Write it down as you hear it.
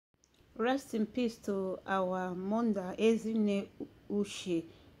Rest in peace to our mother Ezine Uche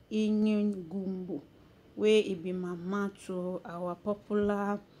Inyungumbu, where he be mama to our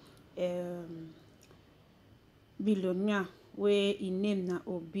popular billionaire, where he named na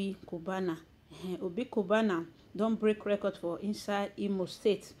Obi Cubana. Obi Cubana don't break record for inside Imo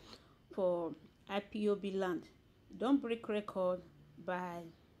State for IPOB land. Don't break record by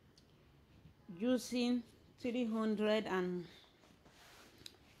using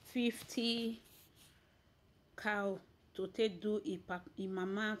 350 cow to take do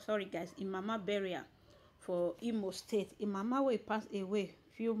imama burial for Imo State. Imama wey pass away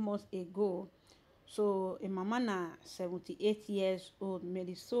few months ago. So imama na 78 years old. May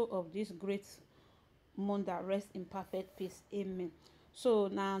the soul of this great mother rest in perfect peace. Amen. So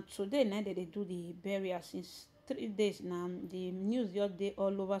now today now they do the burial since 3 days now. The news just day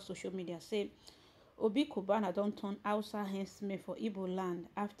all over social media say Obi Cubana don't turn outside henchman for Igbo land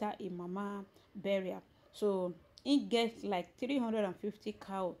after a mama burial. So he gets like 350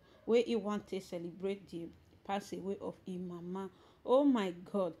 cow where he want to celebrate the pass away of a mama. Oh my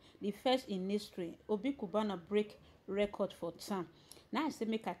God! The first in history, Obi Cubana break record for time. Now I say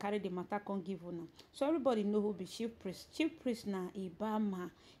make I carry the matter come give una. So everybody know who be chief priest. Chief priest na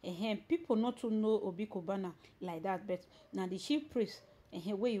Ibama. People not to know Obi Cubana like that, but now the chief priest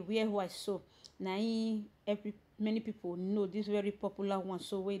where you wear white so now many people know this very popular one.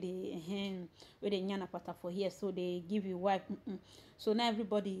 So where they nyana pata for here, so they give you wife. So now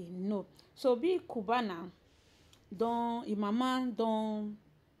everybody know. So Obi Cubana Imama don't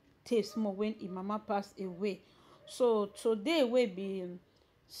taste more when Imama passed away. So today will be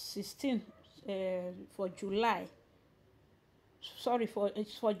 16 for July. Sorry,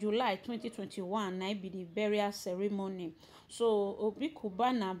 it's for July 2021. Now be the burial ceremony. So Obi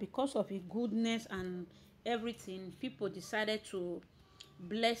Cubana, because of his goodness and everything, people decided to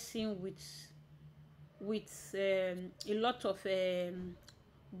bless him with a lot of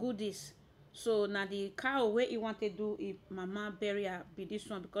goodies. So now the cow where he wanted to do a mama burial be this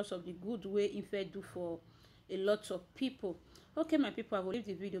one because of the good way he fed do for a lot of people. Okay, my people, I will leave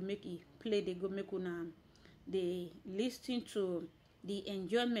the video, make it play. They go make una they listen to the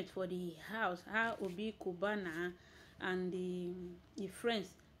enjoyment for the house, how Obi Cubana and the friends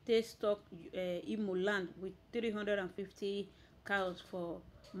they stock Imo land with 350 cows for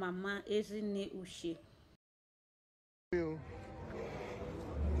Mama Ezine Uche.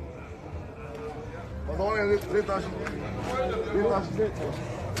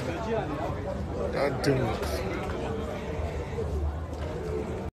 God damn it.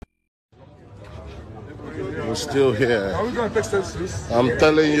 We're still here. Are we going to text this, please? I'm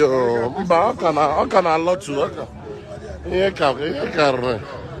telling you, how can I lot you?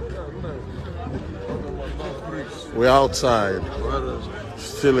 We're outside.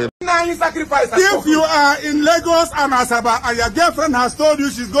 Still in. If you are in Lagos and Asaba and your girlfriend has told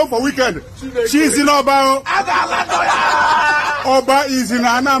you she's going for weekend, she's in Oba. Oba is in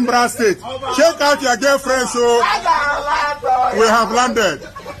Anambra State. Check out your girlfriend, so we have landed.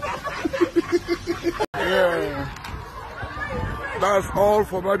 Yeah. That's all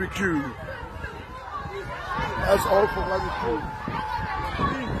for barbecue. That's all for barbecue.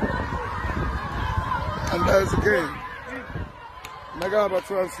 And there's again. Mega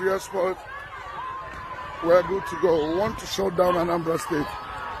Abattoir Sport. We're good to go. We want to shut down Anambra State.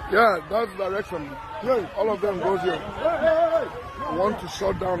 Yeah, that's the direction. Yeah, all of them goes here. We want to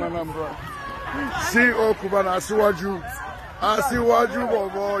shut down Anambra. CEO Cubana, I see what you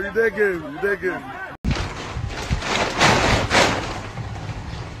boy. You dey game.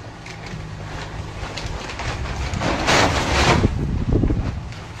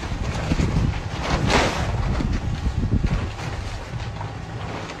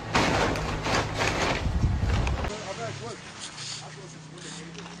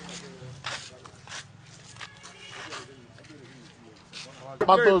 I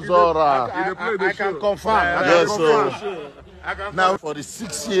can confirm. Yes, so now for the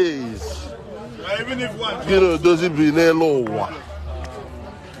 6 years, you does it be low.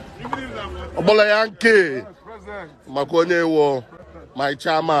 Obolayanke, Makonewo, my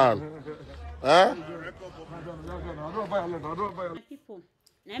chairman. Huh? People,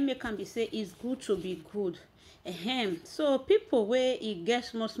 let me can be say it's good to be good. So people where it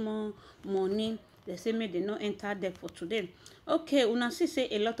gets small money, they say me they not enter there for today. Okay, una see say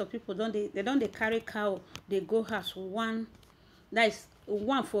a lot of people don't carry cow, they go house one, that is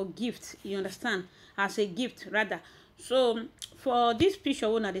one for gift, you understand, as a gift rather. So for this picture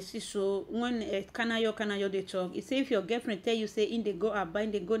when they see, so when Kanayo they talk, it say if your girlfriend tell you say in they go buy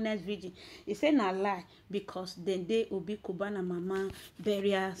in they go next virgin, it say na lie, because then they will be Cubana mama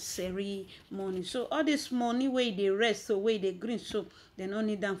burial ceremony. So all this money where they rest, so where they green, so they don't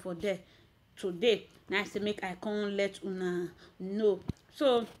need them for there today. Now to make I can't let una know.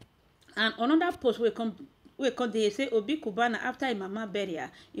 So and another post we come they say Obi Cubana after a mama burial,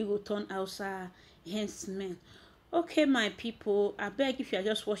 you go turn outside hencemen. Okay, my people, I beg, if you are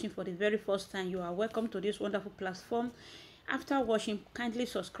just watching for the very first time, you are welcome to this wonderful platform. After watching, kindly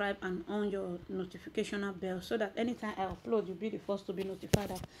subscribe and on your notification bell so that anytime I upload, you'll be the first to be notified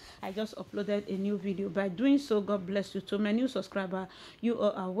that I just uploaded a new video. By doing so, God bless you. To my new subscriber, you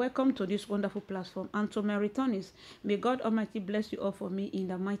all are welcome to this wonderful platform. And to my returnees, may God Almighty bless you all for me in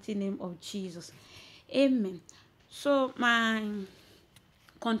the mighty name of Jesus. Amen. So, my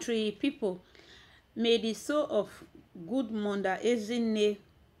country people, may the soul of good mother Ezine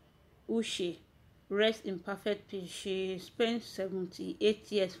Uche rest in perfect peace. She spent 78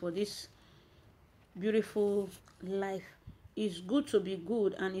 years for this beautiful life. It's good to be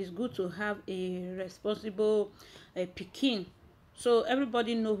good, and it's good to have a responsible pikin. So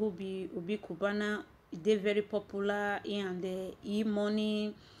everybody know who be Obi Cubana. They very popular and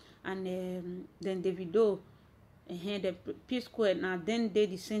E-Money and then Davido. The P Square now then they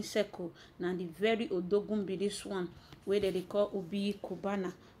the same circle. Now the very odogun be this one where they call Obi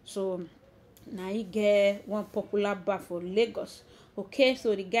Cubana. So now he get one popular bar for Lagos. Okay,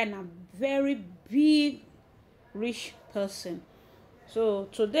 so the guy now very big rich person. So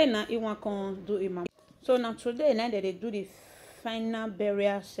today now he want to do him. So now today now they do the final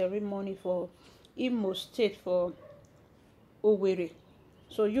burial ceremony for Imo State for Owerri.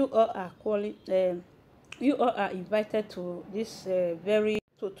 So you all are calling you all are invited to this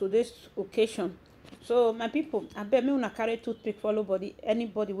to this occasion. So my people, I bet me una carry toothpick follow body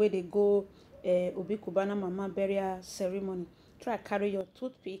anybody where they go Obi Cubana mama burial ceremony. Try carry your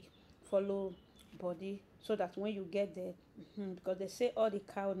toothpick follow body so that when you get there, because they say all the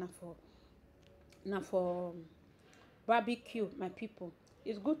cow now for barbecue. My people,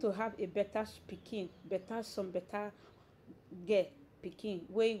 it's good to have a better speaking, better girl pikin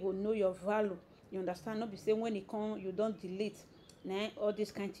where you will know your value. You understand? Not be saying when it come you don't delete. Nah, all this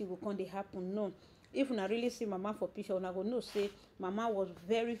kind of thing will come they happen. No. If una really see mama for picture, una go know say mama was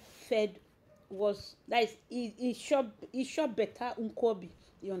very fed, was that is he shop better unkobi.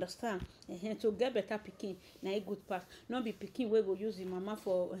 You understand? To get better pikin, na a good pass. Not be pikin where go use the mama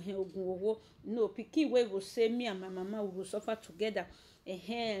for no pikin where go say me and my mama will suffer together.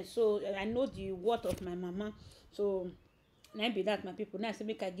 So I know the worth of my mama. So now be that, my people. Now I say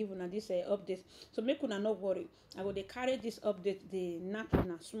make I give una this update. So make una not worry. I will carry this update. They knock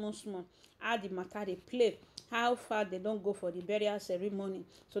una small. How the matter they play. How far they don't go for the burial ceremony.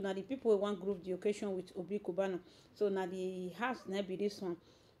 So now the people will want group the occasion with Obi Cubana. So now the house now be this one.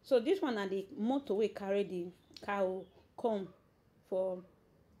 So this one and the motorway carry the cow come for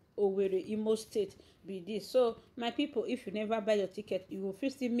Owerri, Imo State be this. So my people, if you never buy your ticket, you will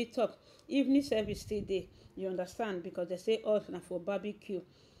first meet up. Evening service still there. You understand? Because they say all now for barbecue.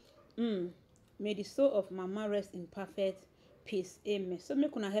 May the soul of mama rest in perfect peace. Amen. So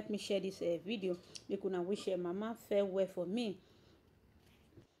make una help me share this video. Make una wish mama farewell for me.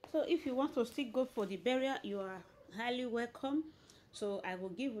 So if you want to still go for the burial, you are highly welcome. So I will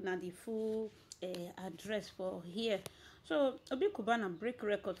give una the full address for here. So Obi Cubana break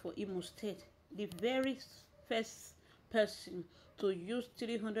record for Imo State. The very first person to use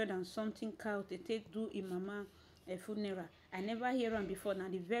 300 and something cow to take do in mama a funeral. I never hear him before. Now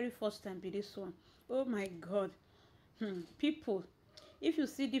the very first time be this one. Oh my God. People, if you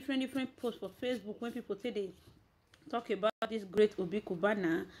see different posts for Facebook when people say they talk about this great Obi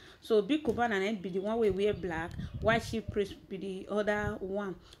Cubana, so Obi Cubana be the one where wear black, white sheep priest be the other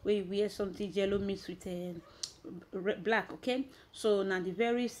one where you wear something yellow mixed with black. Okay, so now the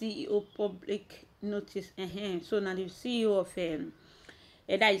very CEO public notice. So now the CEO of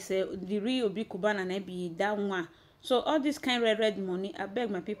that is the real Obi Cubana be that one. So all this kind of red money, I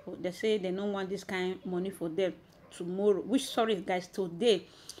beg my people, they say they don't want this kind of money for them tomorrow, which sorry guys today.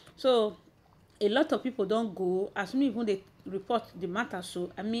 So a lot of people don't go as me even they report the matter.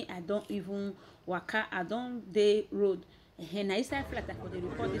 So I mean I don't even waka, I don't day road. We're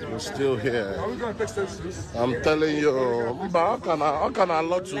still here. I'm telling you,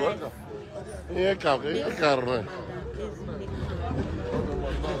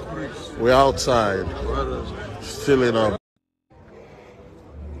 we're outside, filling up.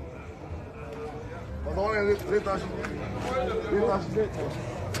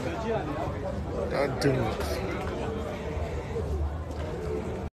 God damn it.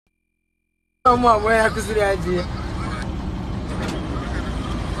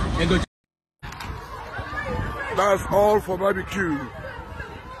 That's all for barbecue.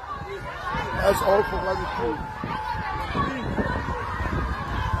 That's all for barbecue.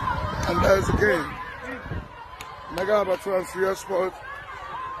 And there's a game. Mega Abattoir and Free Sport.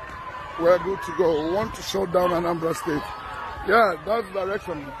 We're good to go. We want to shut down Anambra State. Yeah, that's the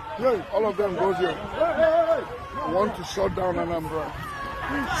direction. Yeah, all of them goes here. We want to shut down Anambra.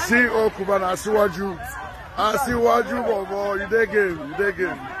 CEO Cubana, I see what you boy. You dey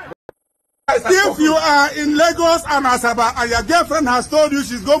game. If you are in Lagos and Asaba and your girlfriend has told you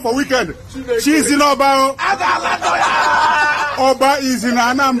she's going for weekend, she's in Oba. Oba is in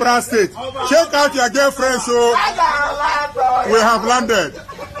Anambra State. Check out your girlfriend, so we have landed.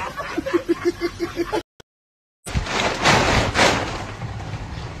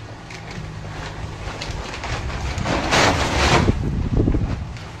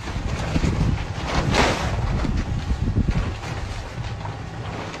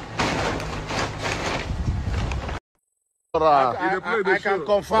 I can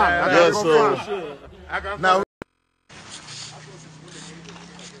confirm. Yes, sir. Now,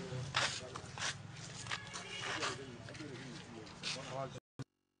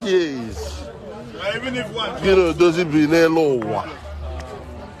 yes. Doesn't be low.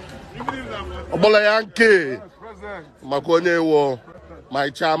 Obola Makonye, my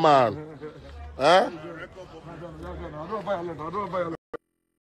chairman. Huh?